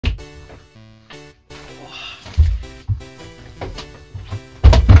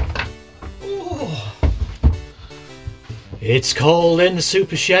It's cold in the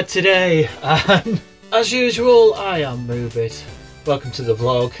super shed today. As usual, I am Moobit. Welcome to the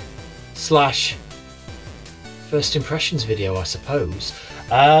vlog slash first impressions video, I suppose.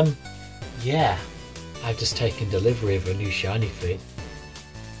 Yeah, I've just taken delivery of a new shiny thing.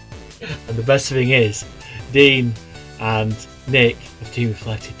 And the best thing is, Dean and Nick of Team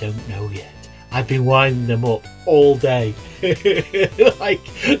Reflected don't know yet. I've been winding them up all day. Like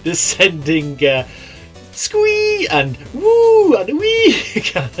the sending squee and woo and wee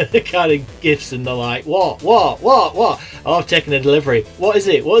kind of gifts, and they're like, what? Oh, I've taken a delivery. What is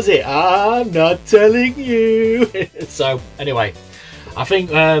it? I'm not telling you. So anyway, I think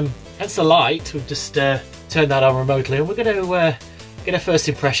that's the light. We've just turned that on remotely, and we're going to get our first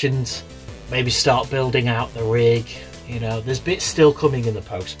impressions, maybe start building out the rig. You know, there's bits still coming in the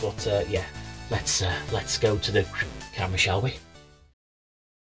post, but yeah, let's go to the camera, shall we?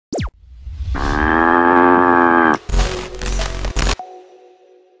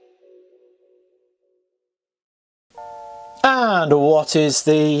 And what is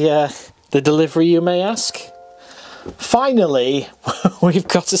the delivery, you may ask? Finally, we've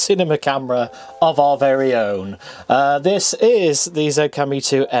got a cinema camera of our very own. This is the Zcam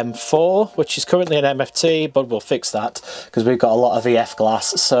E2 M4, which is currently an MFT, but we'll fix that because we've got a lot of EF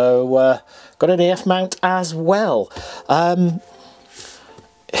glass. So got an EF mount as well. I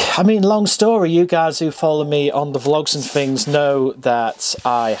mean, long story, you guys who follow me on the vlogs and things know that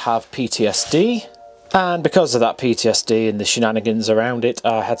I have PTSD. And because of that PTSD and the shenanigans around it,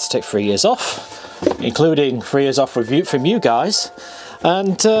 I had to take 3 years off, including 3 years off from you guys.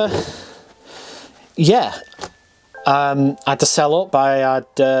 And yeah, I had to sell up. I had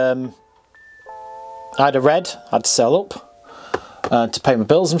a red, I had to sell up to pay my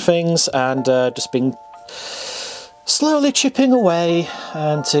bills and things, and just been slowly chipping away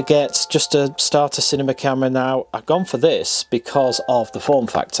and to get just a starter cinema camera now. I've gone for this because of the form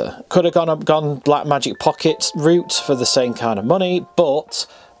factor. Could have gone Blackmagic Pocket route for the same kind of money, but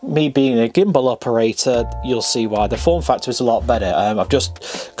me being a gimbal operator, you'll see why. The form factor is a lot better. I've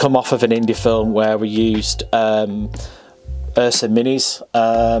just come off of an indie film where we used Ursa Minis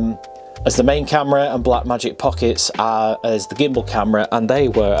as the main camera and Blackmagic Pockets as the gimbal camera, and they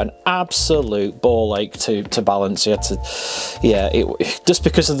were an absolute ball ache to balance. You had to, yeah, just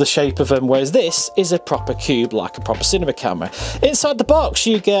because of the shape of them, whereas this is a proper cube, like a proper cinema camera. Inside the box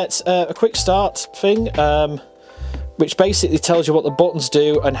you get a quick start thing, which basically tells you what the buttons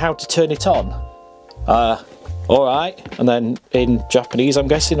do and how to turn it on. Alright, and then in Japanese, I'm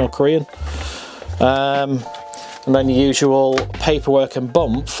guessing, or Korean. And then the usual paperwork and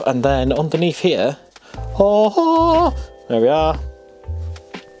bump, and then underneath here, there we are.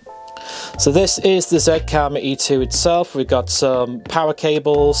 So this is the Zcam E2 itself. We've got some power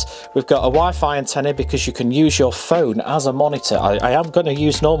cables, we've got a Wi-Fi antenna because you can use your phone as a monitor. I am going to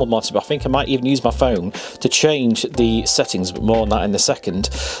use normal monitor, but I think I might even use my phone to change the settings, but more on that in a second.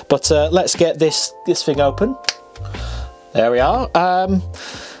 But let's get this thing open. There we are.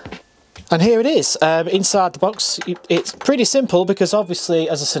 And here it is, inside the box. It's pretty simple because obviously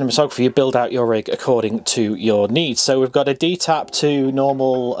as a cinematographer you build out your rig according to your needs. So we've got a D-tap to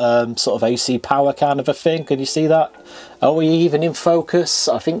normal sort of AC power kind of a thing. Can you see that? Are we even in focus?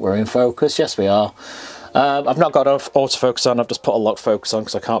 I think we're in focus, yes we are. I've not got autofocus on, I've just put a lock focus on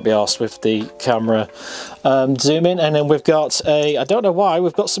because I can't be arsed with the camera zoom in. And then we've got I don't know why,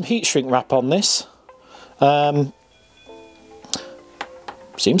 we've got some heat shrink wrap on this.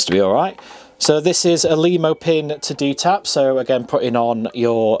 Seems to be alright. So this is a LEMO pin to D-tap, so again putting on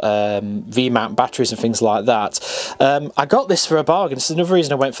your V-mount batteries and things like that. I got this for a bargain. This is another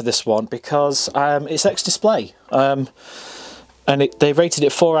reason I went for this one, because it's X-Display. And they rated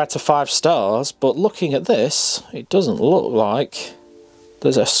it 4 out of 5 stars, but looking at this, it doesn't look like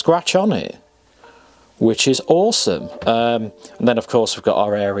there's a scratch on it, which is awesome. And then of course we've got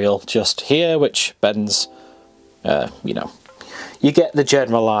our aerial just here, which bends, you know, you get the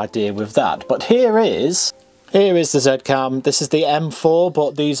general idea with that. But here is the Zcam. This is the M4,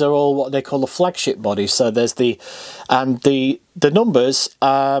 but these are all what they call the flagship body. So there's the numbers.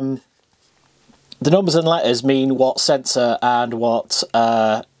 The numbers and letters mean what sensor and what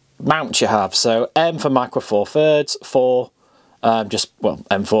mount you have. So M for micro four thirds, 4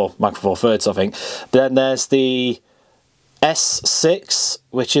 M4 micro four thirds, I think. Then there's the S6,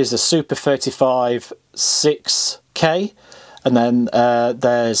 which is a Super 35 6K. And then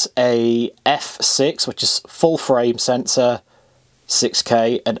there's a F6, which is full frame sensor,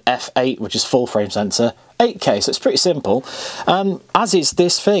 6K, and F8, which is full frame sensor, 8K, so it's pretty simple. As is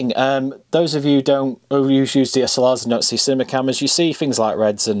this thing. Those of you who use DSLRs and don't see cinema cameras, you see things like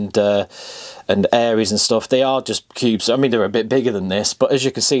Reds and Aries and stuff. They are just cubes. I mean, they're a bit bigger than this, but as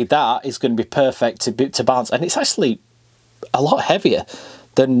you can see, that is going to be perfect to balance, and it's actually a lot heavier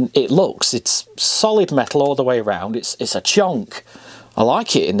than it looks. It's solid metal all the way around. It's a chunk. I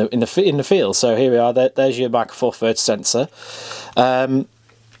like it in the field. So here we are. There's your Micro Four Thirds sensor.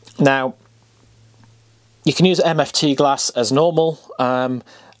 Now you can use MFT glass as normal. I'm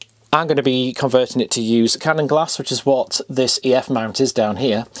going to be converting it to use Canon glass, which is what this EF mount is down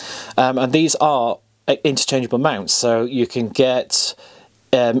here. And these are interchangeable mounts, so you can get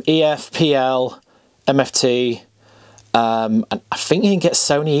EF, PL, MFT. And I think you can get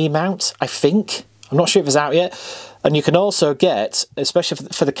Sony E-mount, I think. I'm not sure if it's out yet. And you can also get, especially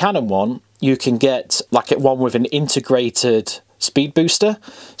for the Canon one, you can get like one with an integrated speed booster.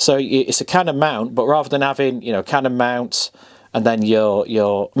 So it's a Canon mount, but rather than having, you know, Canon mount and then your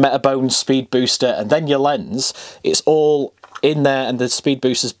Metabone speed booster and then your lens, it's all in there, and the speed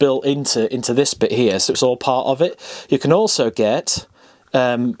booster's built into this bit here, so it's all part of it. You can also get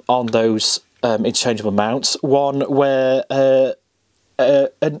on those interchangeable mounts one where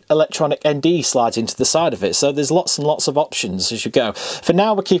an electronic ND slides into the side of it, so there's lots and lots of options as you go. For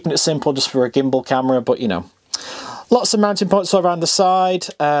now we're keeping it simple just for a gimbal camera, but you know, lots of mounting points all around the side.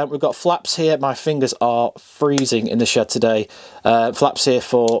 We've got flaps here. My fingers are freezing in the shed today. Flaps here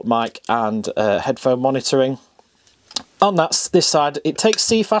for mic and headphone monitoring. On this side, it takes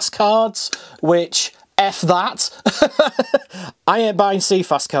CFast cards, which F that. I ain't buying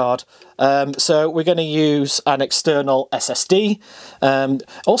CFast card. So we're going to use an external SSD.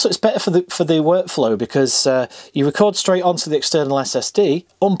 Also, it's better for the workflow because you record straight onto the external SSD,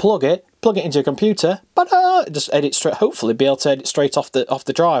 unplug it, plug it into your computer, just edit straight. Hopefully, be able to edit straight off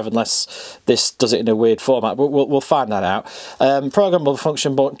the drive, unless this does it in a weird format. But we'll find that out. Programmable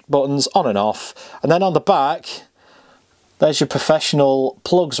function buttons on and off, and then on the back, there's your professional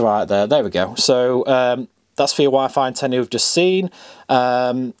plugs right there. There we go. So that's for your Wi-Fi antenna we've just seen.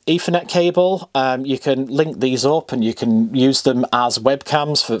 Ethernet cable. You can link these up and you can use them as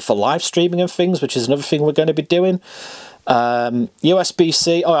webcams for live streaming and things, which is another thing we're going to be doing.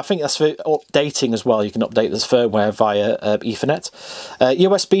 USB-C. Oh, I think that's for updating as well. You can update this firmware via Ethernet.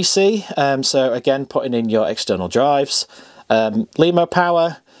 USB-C. So again, putting in your external drives. LEMO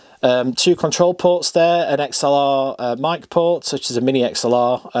power. 2 control ports there, an XLR mic port, such as a mini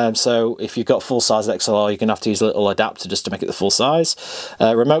XLR. So if you've got full-size XLR, you're going to have to use a little adapter just to make it the full size.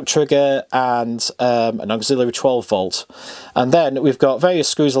 Remote trigger and an auxiliary 12 volt. And then we've got various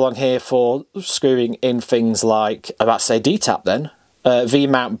screws along here for screwing in things like, I'm about to say DTAP then.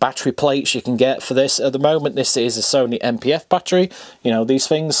 V-mount battery plates you can get for this. At the moment, this is a Sony MPF battery. You know, these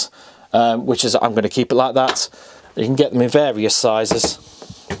things, which is, I'm going to keep it like that. You can get them in various sizes.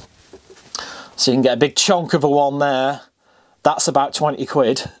 So you can get a big chunk of a one there. That's about 20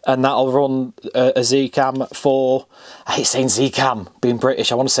 quid, and that'll run a Z-cam for, I hate saying Z-cam, being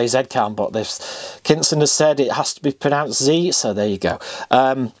British, I want to say Z-cam, but Kinson has said it has to be pronounced Z, so there you go.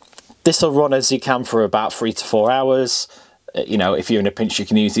 This will run a Z-cam for about 3 to 4 hours. You know, if you're in a pinch, you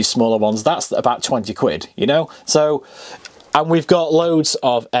can use these smaller ones. That's about 20 quid, you know? So, and we've got loads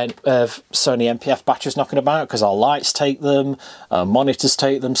of Sony MPF batteries knocking about because our lights take them, our monitors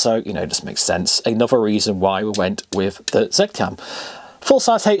take them, so, you know, it just makes sense. Another reason why we went with the Z-cam.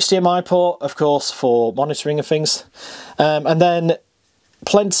 Full-size HDMI port, of course, for monitoring and things. And then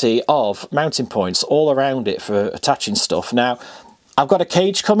plenty of mounting points all around it for attaching stuff. Now, I've got a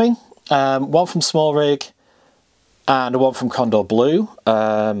cage coming, one from Small Rig, and one from Condor Blue.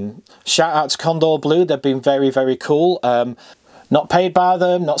 Shout out to Condor Blue, they've been very, very cool. Not paid by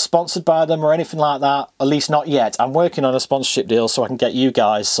them, not sponsored by them or anything like that, at least not yet. I'm working on a sponsorship deal so I can get you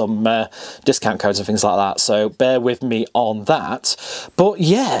guys some discount codes and things like that, so bear with me on that. But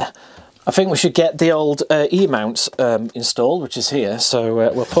yeah, I think we should get the old E-mount installed, which is here. So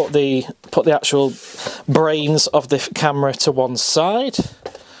we'll put the actual brains of the camera to one side.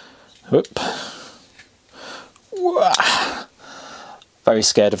 Whoop. Very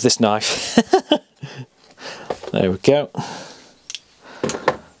scared of this knife. There we go.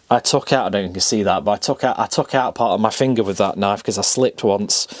 I took out, I don't know if you can see that, but I took out part of my finger with that knife because I slipped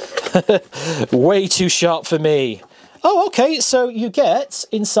once. Way too sharp for me. Oh, okay, so you get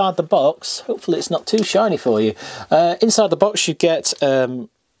inside the box, hopefully it's not too shiny for you. Inside the box you get a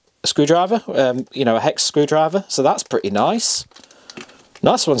screwdriver, you know, a hex screwdriver, so that's pretty nice.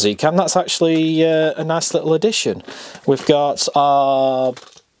 Nice one, Z-cam. That's actually a nice little addition. We've got our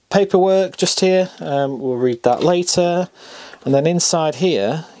paperwork just here. We'll read that later. And then inside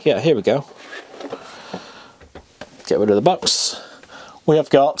here, yeah, here we go. get rid of the box. We have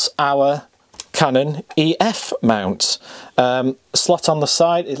got our Canon EF mount. Slot on the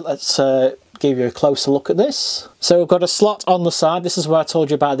side. Let's give you a closer look at this. So we've got a slot on the side. This is where I told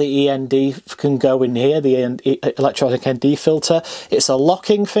you about the END can go in here, the electronic ND filter. It's a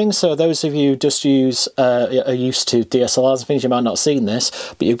locking thing, so those of you who just are used to DSLRs and things, you might not have seen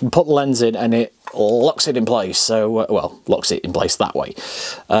this, but you can put the lens in and it locks it in place. So, well, locks it in place that way.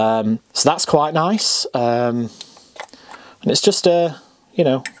 So that's quite nice. And it's just a, you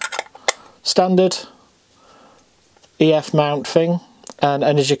know, standard EF mount thing. And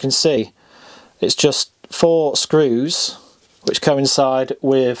as you can see, it's just 4 screws which coincide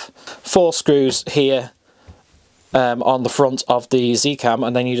with 4 screws here on the front of the Z-cam,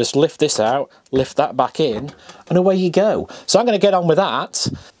 and then you just lift this out, lift that back in, and away you go. So I'm going to get on with that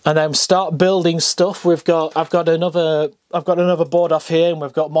and then start building stuff. I've got another board off here, and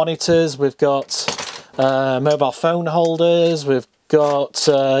we've got monitors, we've got mobile phone holders, we've got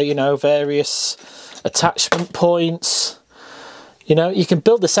you know, various attachment points. You know, you can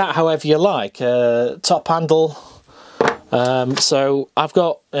build this out however you like. Top handle. So I've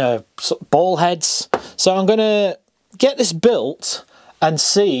got ball heads. So I'm going to get this built and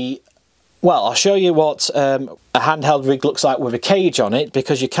see. Well, I'll show you what a handheld rig looks like with a cage on it,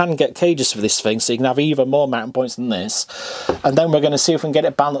 because you can get cages for this thing, so you can have even more mounting points than this. And then we're going to see if we can get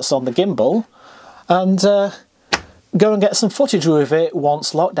it balanced on the gimbal and go and get some footage with it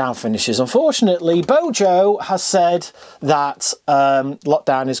once lockdown finishes. Unfortunately, Bojo has said that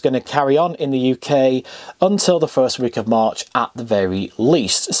lockdown is going to carry on in the UK until the first week of March at the very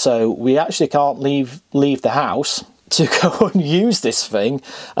least. So we actually can't leave the house to go and use this thing.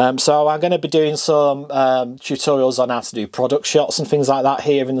 So I'm going to be doing some tutorials on how to do product shots and things like that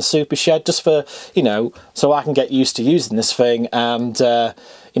here in the Super Shed, just for, you know, so I can get used to using this thing and,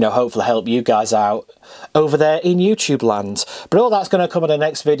 you know, hopefully help you guys out over there in YouTube land. But all that's going to come in the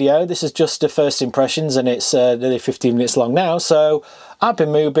next video. This is just the first impressions, and it's nearly 15 minutes long now. So I've been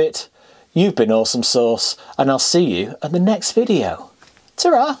Moobit, you've been Awesome Sauce, and I'll see you at the next video.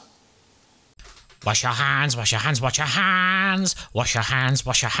 Ta-ra! Wash your hands, wash your hands, wash your hands. Wash your hands,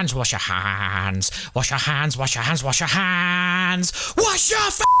 wash your hands, wash your hands. Wash your hands, wash your hands, wash your hands. Wash your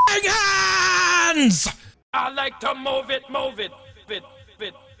f***ing hands! I like to move it, move it.